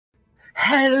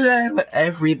Hello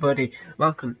everybody,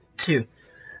 welcome to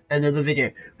another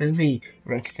video with me,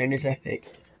 Redstone is Epic.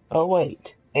 Oh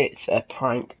wait, it's a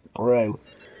prank, bro.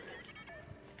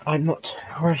 I'm not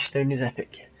Redstone is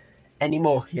Epic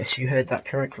anymore. Yes, you heard that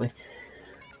correctly.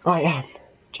 I am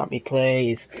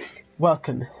JammiePlays.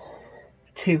 Welcome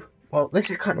to, well, this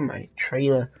is kind of my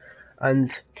trailer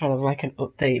and kind of like an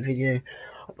update video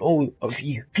on all of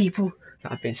you people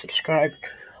that have been subscribed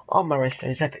on my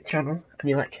Redstone is Epic channel, and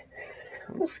you're like,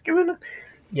 what's going on?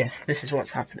 Yes, this is what's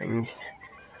happening.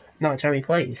 Now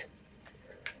JammiePlays.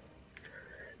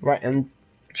 Right, and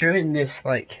during this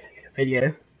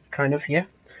video, kind of, yeah,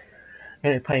 I'm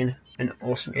gonna be playing an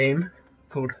awesome game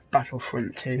called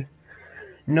Battlefront 2.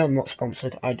 No, I'm not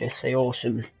sponsored, I just say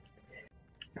awesome.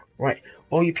 Right,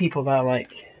 all you people that are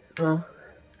like, oh,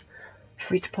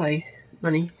 free to play,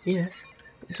 money, yes,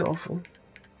 it's awful.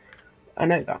 I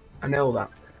know that,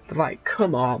 but like,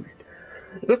 come on.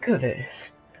 Look at this,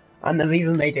 and they've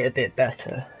even made it a bit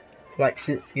better, like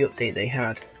since the update they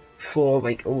had, for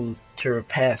like all to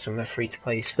repair some of the free to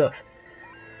play stuff.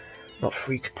 Not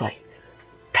free to play,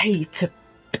 pay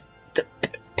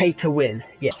to win.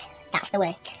 Yes, that's the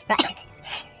word. Right.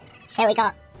 So we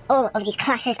got all of these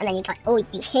classes, and then you got all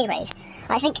these heroes.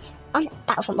 I think on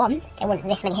Battlefront 1 there weren't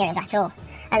this many heroes at all.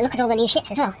 And look at all the new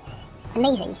ships as well.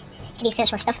 Amazing. You can do so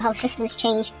much more stuff. The whole system's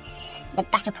changed. The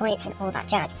battle points and all that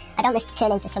jazz. I don't want this to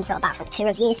turn into some sort of Battlefront 2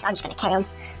 review, so I'm just going to carry on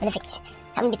with the video.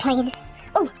 I'm going to be playing...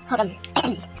 Oh, hold on.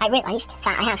 I realised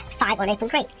that I have 5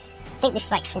 unopened crates. I think this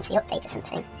is like since the update or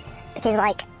something. Because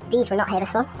like, these were not here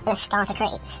before, the starter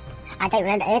crates. I don't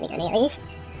remember earning any of these.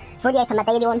 I've already opened my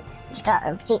daily one, just got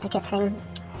a duplicate thing.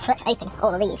 So let's open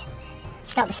all of these.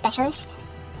 Start the specialist.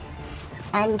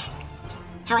 And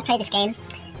how I play this game,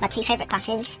 my 2 favourite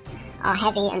classes are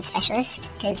heavy and specialist,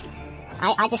 because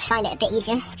I just find it a bit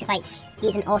easier to like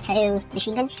use an auto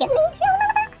machine gun. See what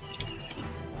I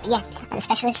mean? Yeah, and the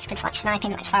specialist is good for like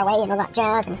sniping like far away and all that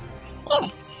jazz, and yeah.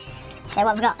 So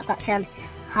what I've got some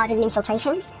hardened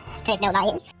infiltration. Don't know what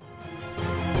that is.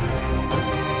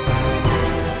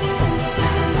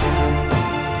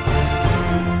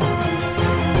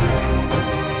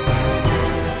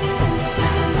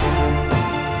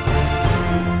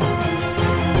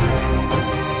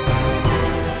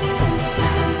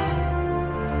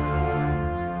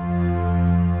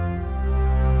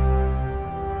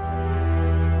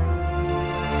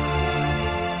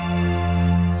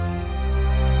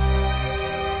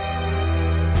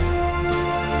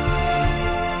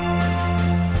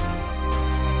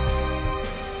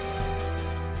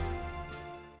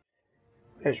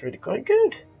 It's really quite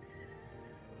good.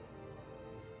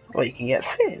 Well, you can get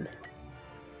Finn.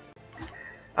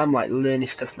 I'm like learning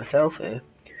stuff myself here.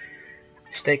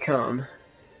 Stay calm.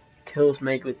 Kills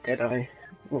made with Deadeye.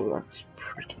 Oh, that's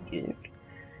pretty good.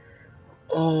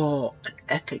 Oh, an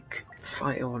epic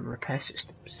fighter on repair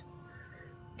systems.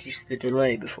 Just the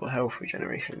delay before health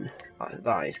regeneration.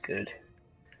 That is good.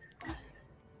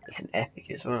 It's an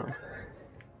epic as well.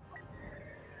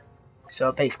 So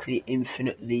I basically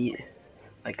infinitely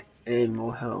like earn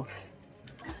more health.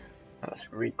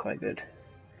 That's really quite good.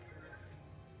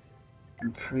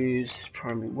 Improves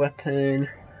primary weapon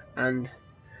and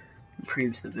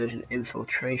improves the version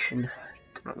infiltration.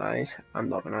 Don't know what that is. I'm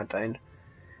not gonna add that in.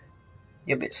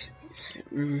 Yeah, but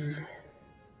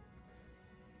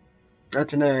I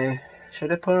don't know.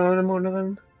 Should I put on one of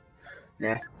them?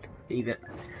 Nah, leave it.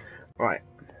 Right,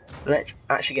 let's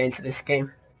actually get into this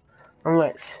game and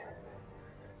let's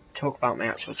talk about my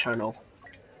actual channel.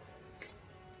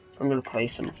 I'm going to play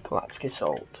some Galactic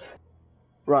Assault.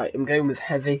 Right, I'm going with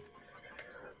heavy.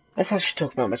 Let's actually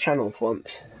talk about my channel for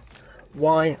once.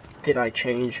 Why did I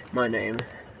change my name?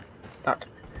 That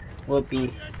will be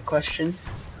the question.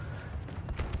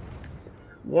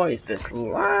 Why is this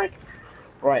lag?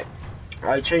 Right,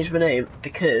 I changed my name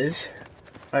because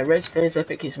my Redstone is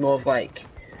Epic is more of like,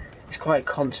 it's quite a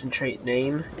concentrated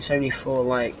name. It's only for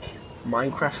like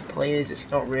Minecraft players. It's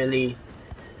not really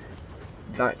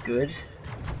that good.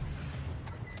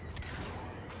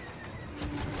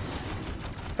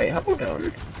 Wait, hold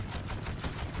on.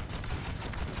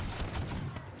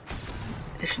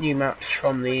 This new map's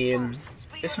from the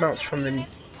this map's from the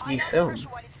new film,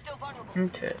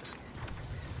 isn't it?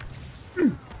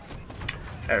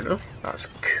 Fair enough. That's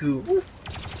cool.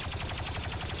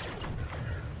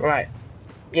 Right.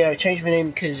 Yeah, I changed my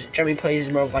name because JammiePlays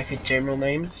is more of like a general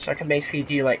name, so I can basically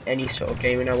do like any sort of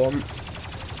gaming I want,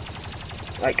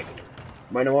 like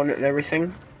when I want it and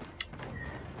everything.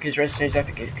 Because Redstone is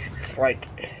Epic is like,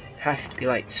 has to be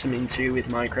like something to do with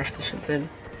Minecraft or something,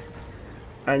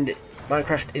 and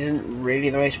Minecraft isn't really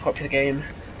the most popular game.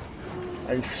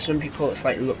 and for some people it's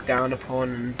like looked down upon,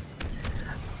 and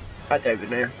I don't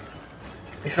know.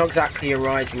 It's not exactly a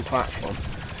rising platform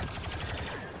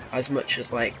as much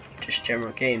as like just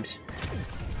general games.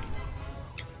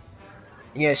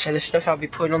 Yeah, so the stuff I'll be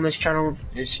putting on this channel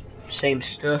is same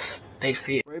stuff,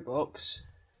 basically. Roblox.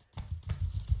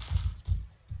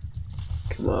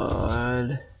 Come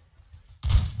on.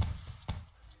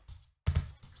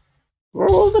 Where are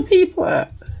all the people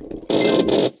at?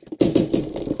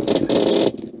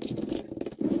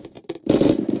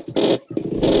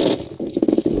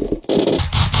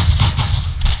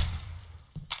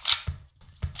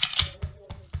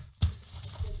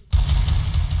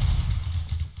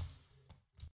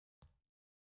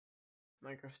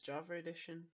 Minecraft Java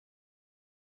Edition.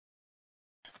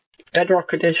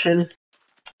 Bedrock Edition.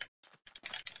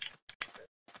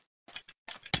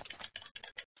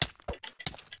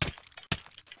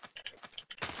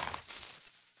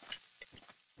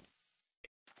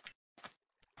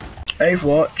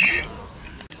 Overwatch.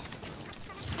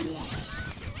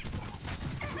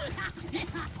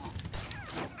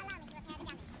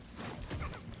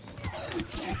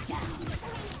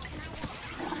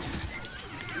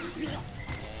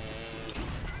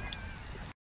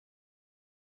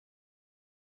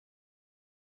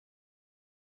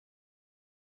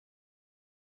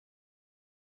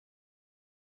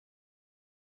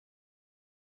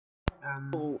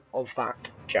 All of that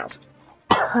jazz.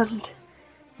 And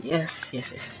yes.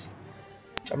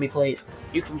 JammiePlays.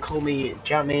 You can call me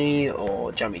Jammie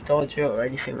or Jammie Dodger or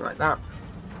anything like that.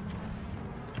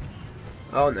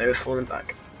 Oh no, we're falling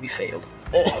back. We failed.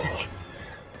 What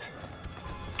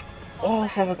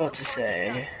else have I got to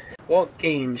say? What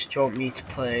games do you want me to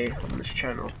play on this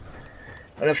channel?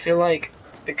 And I feel like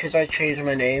because I changed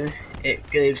my name, it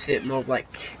gives it more like,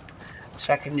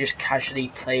 so I can just casually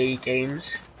play games.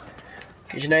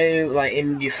 Because you know, like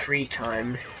in your free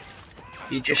time,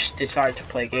 you just decide to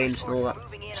play games and all that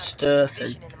stuff,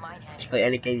 and just play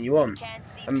any game you want.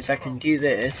 And so I can do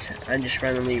this and just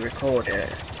randomly record it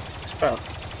as well.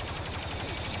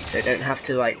 So I don't have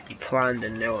to like be planned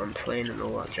and know what I'm playing and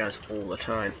all that jazz all the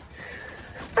time.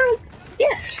 Oh,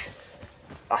 yes!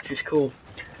 That is cool.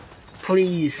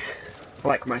 Please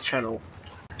like my channel.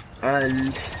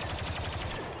 And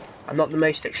I'm not the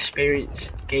most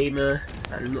experienced gamer,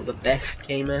 and I'm not the best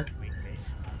gamer.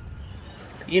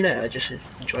 You know, I just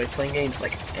enjoy playing games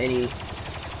like any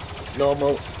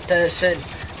normal person.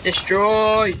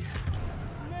 Destroy!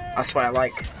 That's why I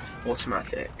like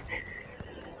automatic.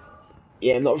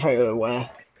 Yeah, I'm not very aware.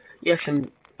 Yes,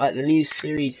 and like the new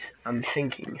series I'm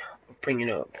thinking of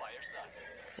bringing up.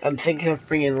 I'm thinking of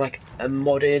bringing like a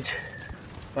modded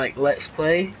like let's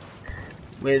play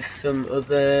with some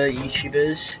other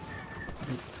YouTubers,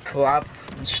 collab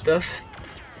and stuff.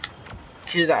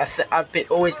 Because I've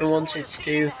always been wanting to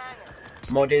do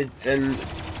modded and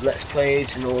let's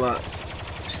plays and all that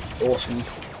awesome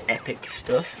epic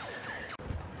stuff.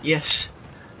 Yes,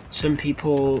 some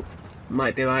people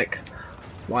might be like,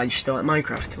 why did you start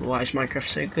Minecraft? Why is Minecraft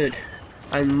so good?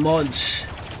 And mods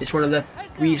is one of the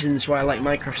reasons why I like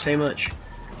Minecraft so much.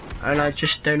 And I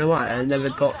just don't know why. I never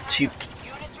got to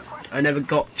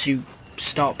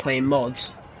start playing mods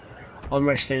on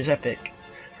Redstone's Epic.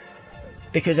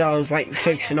 Because I was like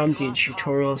focusing on doing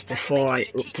tutorials before I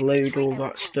upload all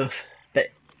that stuff. But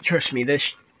trust me,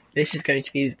 this is going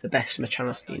to be the best my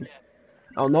channel's been.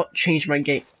 I'll not change my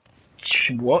game.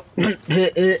 What?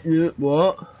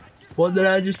 What? What did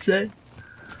I just say?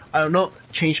 I'll not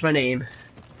change my name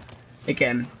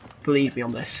again. Believe me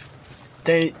on this.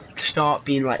 Don't start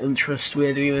being like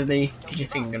untrustworthy with me. Did you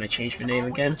think I'm gonna change my name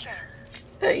again?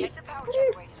 Hey.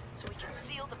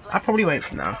 I probably won't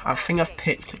from now. I think I've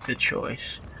picked a good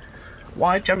choice.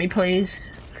 Why JammiePlays?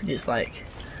 Because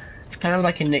it's kind of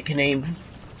like a nickname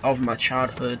of my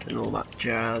childhood and all that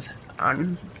jazz,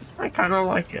 and I kind of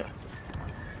like it.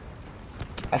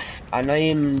 I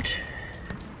named,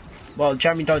 well,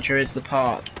 Jammie Dodger is the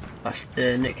part, that's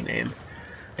the nickname.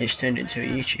 I just turned it into a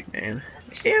YouTube name.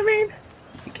 You see what I mean?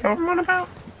 You get what I'm on about?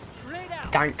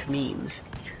 Dank memes.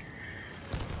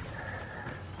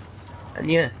 And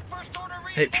yeah,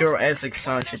 hope you're as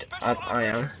excited as I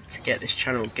am to get this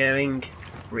channel going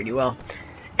really well.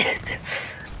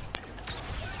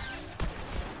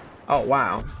 Oh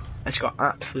wow, I just got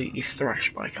absolutely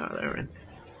thrashed by Kylo Ren.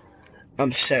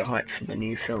 I'm so hyped for the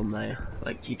new film though,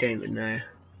 like you don't even know.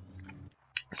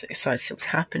 I'm so excited to see what's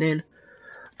happening.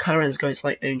 Kylo Ren's going to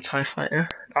like own TIE Fighter.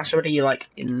 That's already like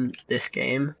in this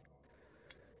game.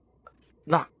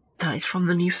 That is from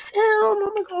the new film,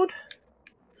 oh my god.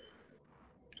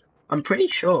 I'm pretty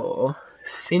sure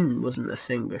Finn wasn't a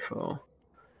thing before.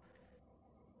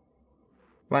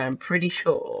 Like, I'm pretty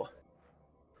sure.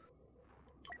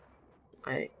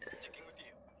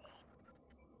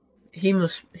 He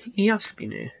has to be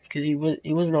new because he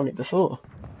wasn't on it before.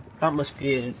 That must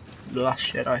be the Last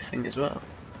Jedi thing as well.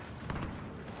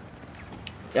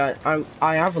 Yeah,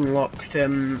 I have unlocked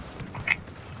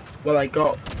well, I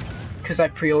got, because I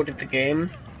pre-ordered the game,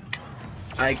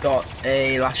 I got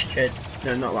a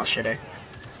not Last Jedi,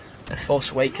 a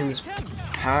Force Awakens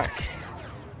pack,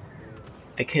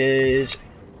 because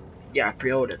yeah, I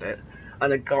pre-ordered it,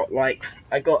 and I got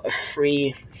a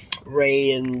free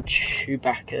Rey and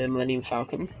Chewbacca Millennium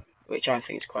Falcon, which I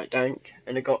think is quite dank,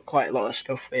 and I got quite a lot of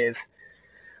stuff with.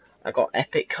 I got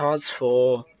epic cards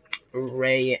for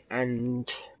Rey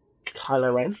and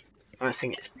Kylo Ren. I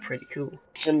think it's pretty cool.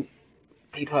 Some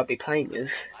people I'll be playing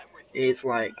with is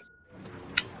like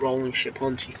Rolling Ship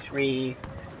 123,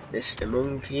 Mr.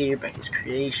 Monkey, Becca's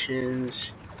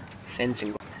Creations,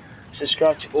 Fencing.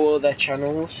 Subscribe to all their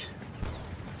channels.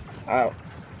 I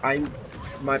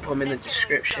might put them in the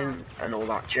description and all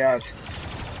that jazz.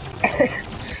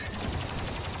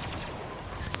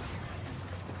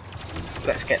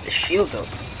 Let's get the shield up.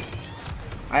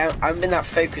 I haven't been that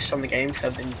focused on the game because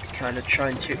I've been kind of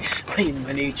trying to explain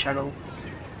the new channel.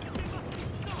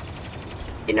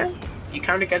 You know, you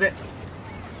kind of get it.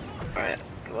 Alright,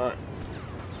 come on.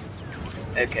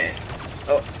 Okay.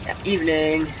 Oh,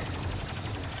 evening.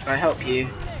 Can I help you?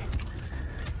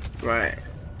 Right,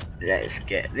 let's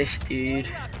get this dude.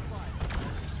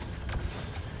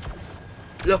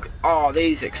 Look, oh,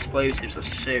 these explosives are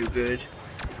so good.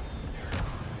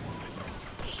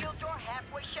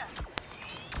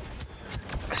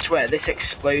 I swear, this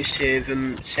explosive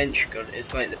sentry gun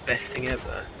is like the best thing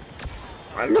ever.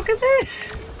 Right, look at this!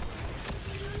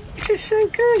 This is so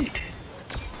good!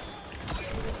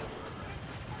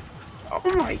 Oh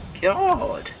my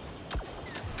god!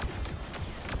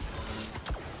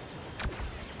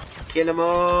 Kill them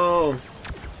all!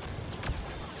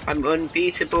 I'm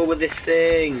unbeatable with this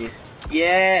thing!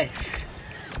 Yes!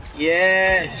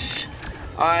 Yes!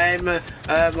 I'm a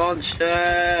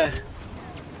monster!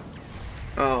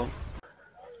 Oh.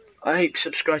 I hope you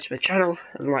subscribe to my channel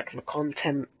and like my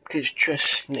content, because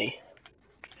trust me,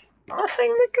 I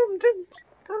think the content's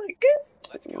quite good.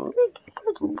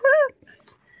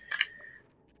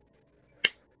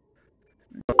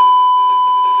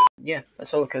 Yeah,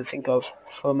 that's all I can think of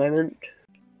for a moment.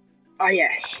 Ah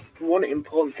yes, one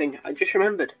important thing I just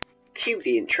remembered. Cue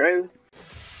the intro.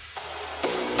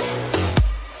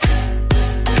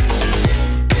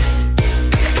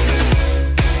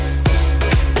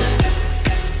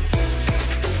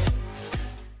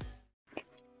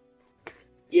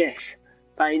 Yes,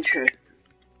 that intro.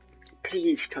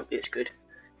 Please tell me it's good.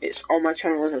 It's on my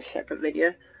channel as a separate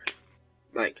video.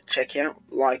 Like, check it out,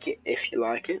 like it if you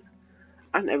like it,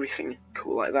 and everything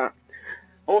cool like that.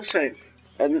 Also,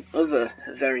 another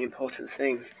very important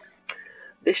thing.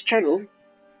 This channel,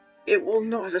 it will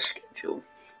not have a schedule.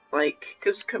 Like,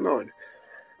 cause come on,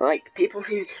 like people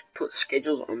who put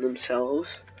schedules on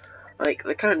themselves, like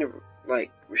they're kind of like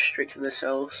restricting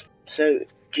themselves. So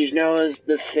just now as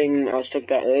the thing I was talking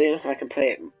about earlier, I can play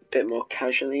it a bit more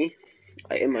casually,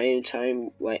 like in my own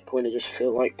time, like when I just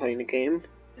feel like playing a game,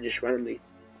 and just randomly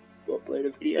upload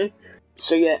a video.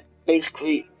 So yeah,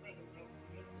 basically,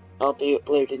 I'll be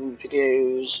uploading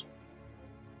videos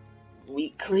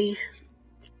weekly.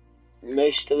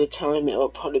 Most of the time it'll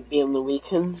probably be on the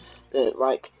weekends, but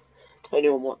like,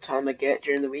 depending on what time I get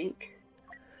during the week.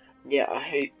 Yeah, I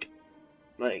hope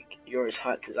like you're as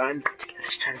hyped as I am to get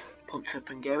this channel pumped up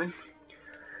and going.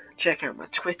 Check out my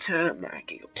Twitter, my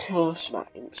Google Plus, my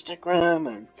Instagram,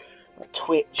 and my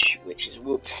Twitch, which is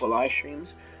whoop for live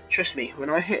streams. Trust me, when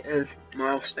I hit a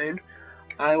milestone,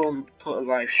 I will put a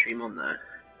live stream on there.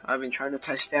 I've been trying to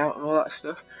test it out and all that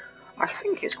stuff. I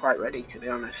think it's quite ready, to be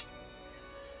honest.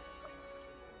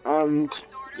 And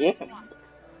yeah,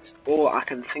 that's all I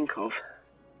can think of.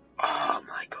 Oh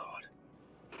my god.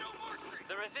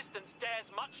 The resistance dares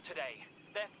much today.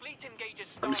 Their fleet engages.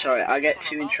 I'm sorry, I get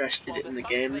too interested in the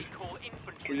game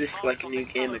because this is like a new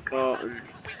game I got, and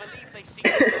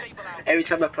every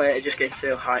time I play it, I just get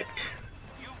so hyped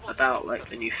about like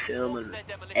the new film and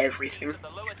everything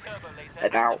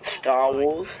about Star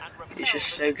Wars. It's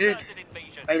just so good.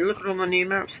 I look at all the new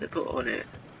maps they put on it.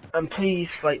 And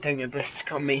please, like, don't get ballistic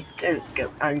on me. Don't get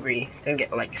angry. Don't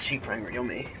get like super angry on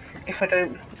me if I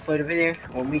don't upload a video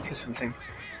or a week or something,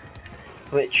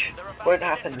 which won't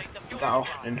happen that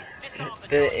often.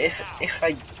 But if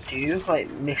I do like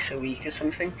miss a week or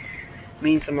something, it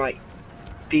means I'm like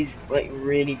busy, like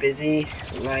really busy,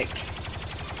 like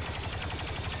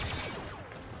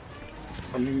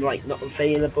I'm like not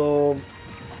available,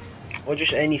 or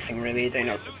just anything really. I don't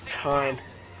have time,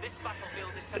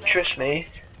 but trust me,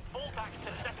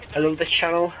 I love this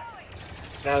channel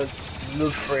and I would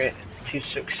love for it to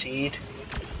succeed.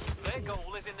 Their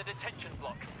goal is in the detention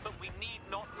block, but we need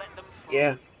not let them through.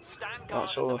 Yeah, Stand guard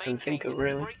that's all at I the can main think gate of and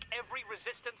really. break every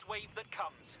resistance wave that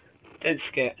comes. Don't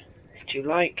forget to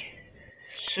like,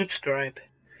 subscribe,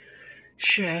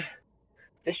 share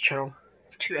this channel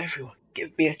to everyone.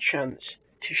 Give me a chance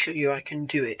to show you I can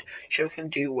do it, show I can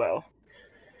do well.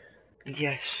 And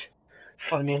yes,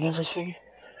 follow me on everything,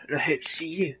 and I hope to see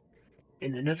you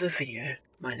in another video,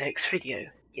 my next video,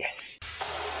 yes.